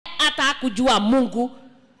hata hakujua Mungu,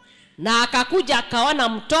 na akakuja akaona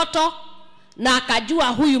mtoto na akajua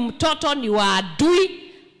huyu mtoto ni wa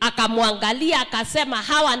adui, akamwangalia akasema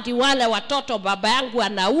hawa ndi wale watoto baba yangu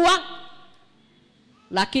anaua,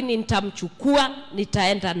 lakini nitamchukua,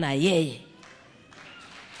 nitaenda na yeye.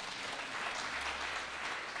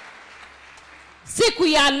 Siku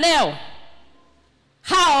ya leo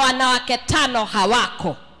hawa wanawake 5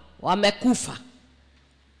 hawako, wamekufa.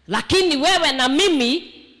 Lakini wewe na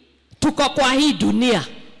mimi tuko kwa hii dunia.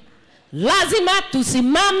 Lazima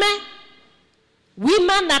tusimame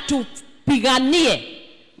wima na tupiganie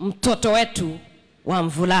mtoto wetu wa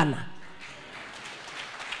mvulana.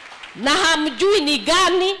 Na hamjui ni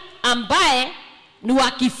gani ambaye ni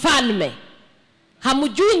wa kifalme.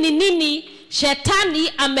 Hamjui ni nini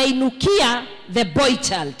shetani ameinukia the boy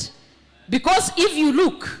child. Because if you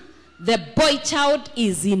look, the boy child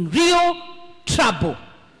is in real trouble.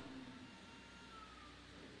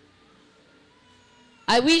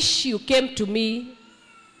 I wish you came to me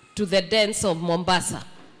to the dens of Mombasa.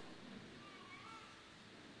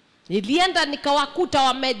 Nilienda nikawakuta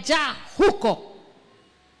wamejaa huko.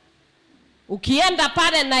 Ukienda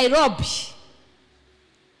pale Nairobi,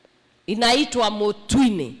 inaitwa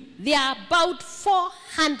Motwini. There are about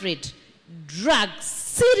 400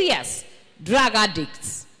 serious drug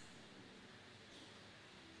addicts.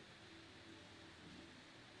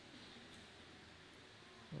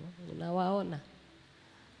 Unawaona?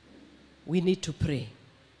 We need to pray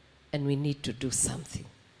and we need to do something.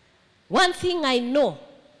 One thing I know,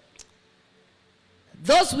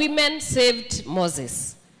 those women saved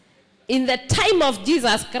Moses. In the time of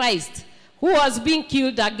Jesus Christ, who was being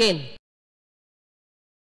killed again,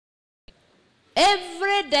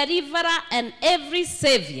 every deliverer and every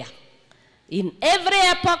savior in every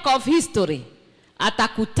epoch of history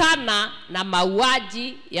atakutana na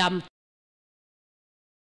mauaji ya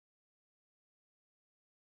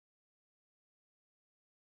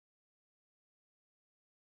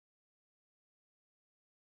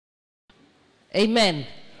Amen.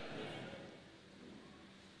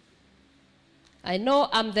 I know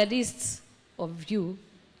I'm the least of you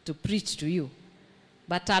to preach to you,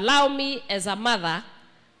 but allow me as a mother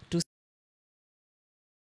to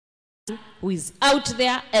who is out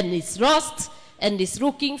there and is lost and is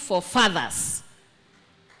looking for fathers.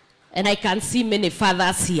 And I can see many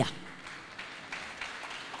fathers here.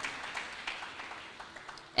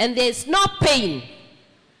 And there is no pain.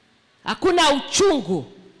 Hakuna uchungu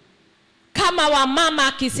kama wa mama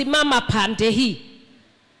akisimama pande hii.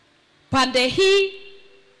 Pande hii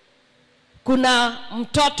kuna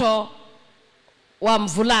mtoto wa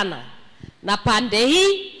mvulana na pande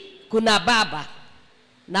hii kuna baba.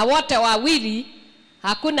 Na wote wawili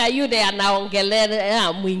hakuna yule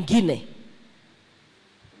anaongelea mwingine.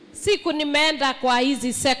 Siku nimeenda kwa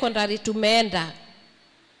hizi secondary tumeenda,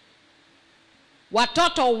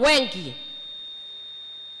 watoto wengi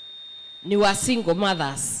ni wa single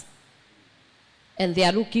mothers and they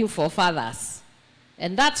are looking for fathers.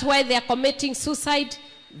 And that's why they are committing suicide.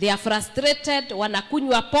 They are frustrated,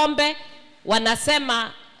 wanakunywa pombe,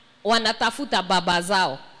 wanasema wanatafuta baba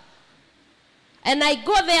zao. And I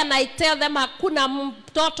go there and I tell them hakuna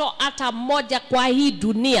mtoto hata mmoja kwa hii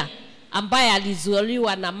dunia ambaye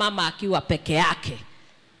alizaliwa na mama akiwa peke yake.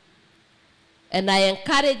 And I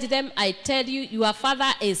encourage them, I tell you, your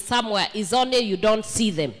father is somewhere, is only you don't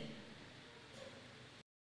see them.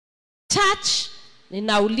 Church,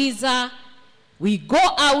 ninauliza, we go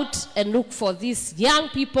out and look for these young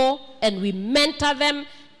people and we mentor them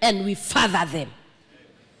and we father them.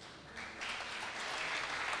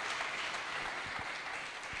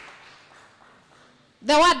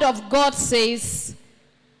 The word of God says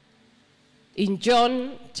in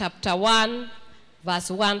John chapter 1, verse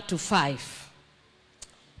 1 to 5.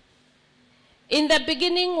 In the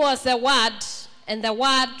beginning was the Word, and the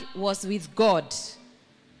Word was with God.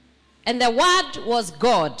 And the Word was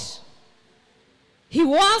God. He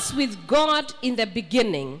was with God in the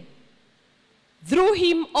beginning. Through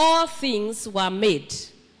him all things were made.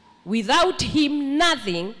 Without him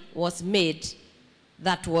nothing was made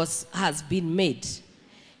that has been made.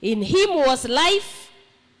 In him was life,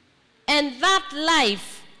 and that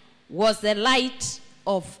life was the light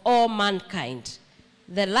of all mankind.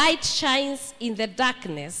 The light shines in the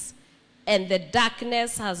darkness, and the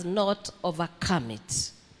darkness has not overcome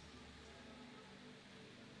it.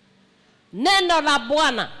 Neno la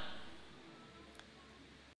Bwana.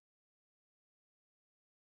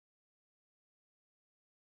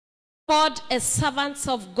 God as servants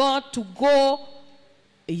of God to go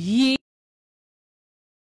ye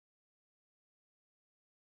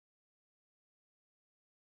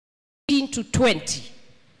to 20.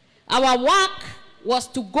 Our work was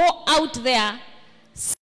to go out there.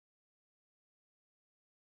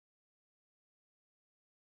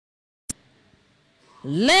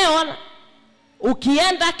 Leo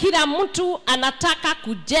ukienda kila mtu anataka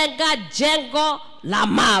kujenga jengo la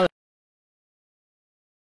mawe.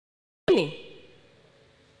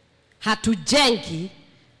 Hatujengi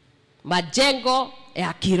majengo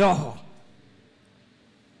ya kiroho.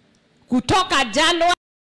 Kutoka Januari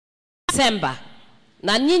Desemba,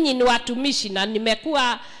 na nyinyi ni watumishi na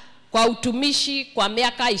nimekuwa kwa utumishi kwa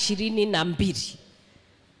miaka 22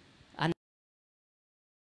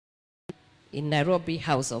 in Nairobi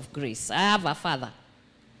House of Grace. I have a father.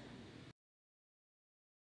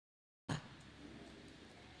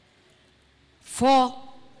 For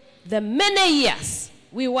the many years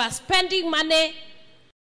we were spending money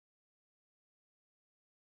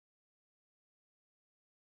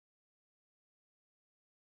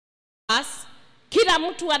kila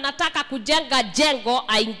mtu anataka kujenga jengo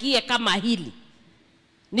aingie kama hili.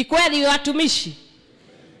 Ni kweli watumishi?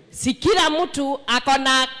 Si kila mtu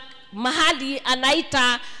akona mahali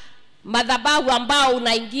anaita madhabahu ambao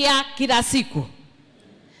unaingia kila siku.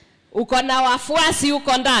 Uko na wafuasi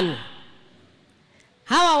huko ndani.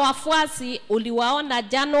 Hawa wafuasi uliwaona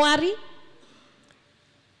Januari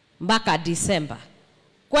mpaka Disemba.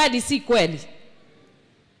 Kweli si kweli?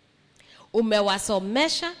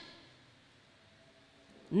 Umewasomesha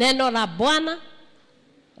neno la Bwana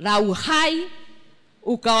la uhai,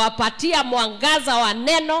 ukawapatia mwangaza wa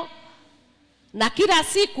neno, na kila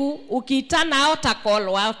siku ukiitana altar call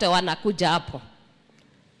wote wanakuja hapo.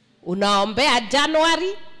 Unaombea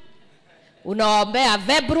Januari, unaombea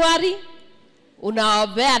February,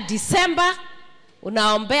 unaombea December,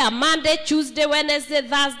 unaombea Monday, Tuesday, Wednesday,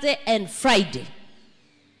 Thursday and Friday.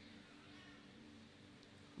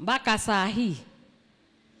 Mpaka saa hii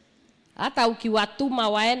hata ukiwatuma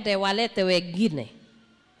waende walete wengine,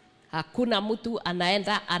 hakuna mtu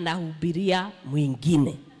anaenda anahubiria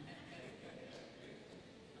mwingine.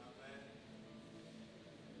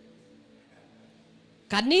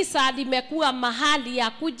 Kanisa limekuwa mahali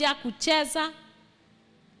ya kuja kucheza,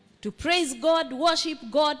 to praise God, worship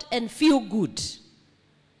God and feel good.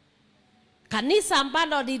 Kanisa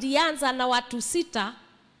ambalo lilianza na watu 6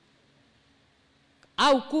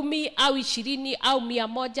 au 10 au 20 au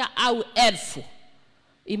 100 au 1000,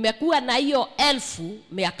 imekuwa na hiyo 1000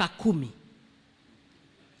 miaka 10.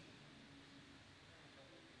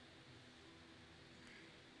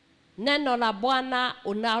 Neno la Bwana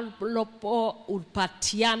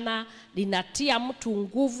unalopatiana linatia mtu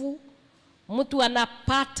nguvu, mtu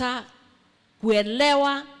anapata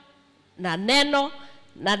kuelewa na neno,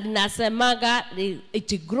 na linasemaga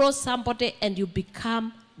it grows somebody and you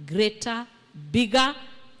become greater, bigger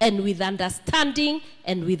and with understanding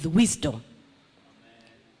and with wisdom.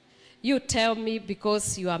 You tell me,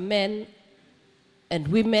 because you are men and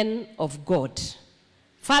women of God,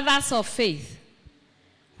 fathers of faith,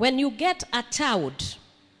 when you get a child,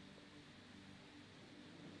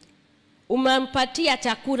 umempatia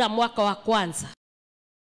chakula mwaka wa kwanza,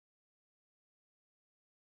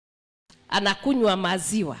 anakunywa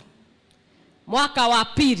maziwa. Mwaka wa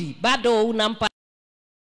pili bado unampa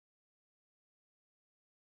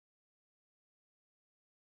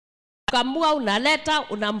kamua, unaleta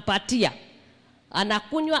unampatia,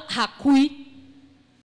 anakunywa, hakui.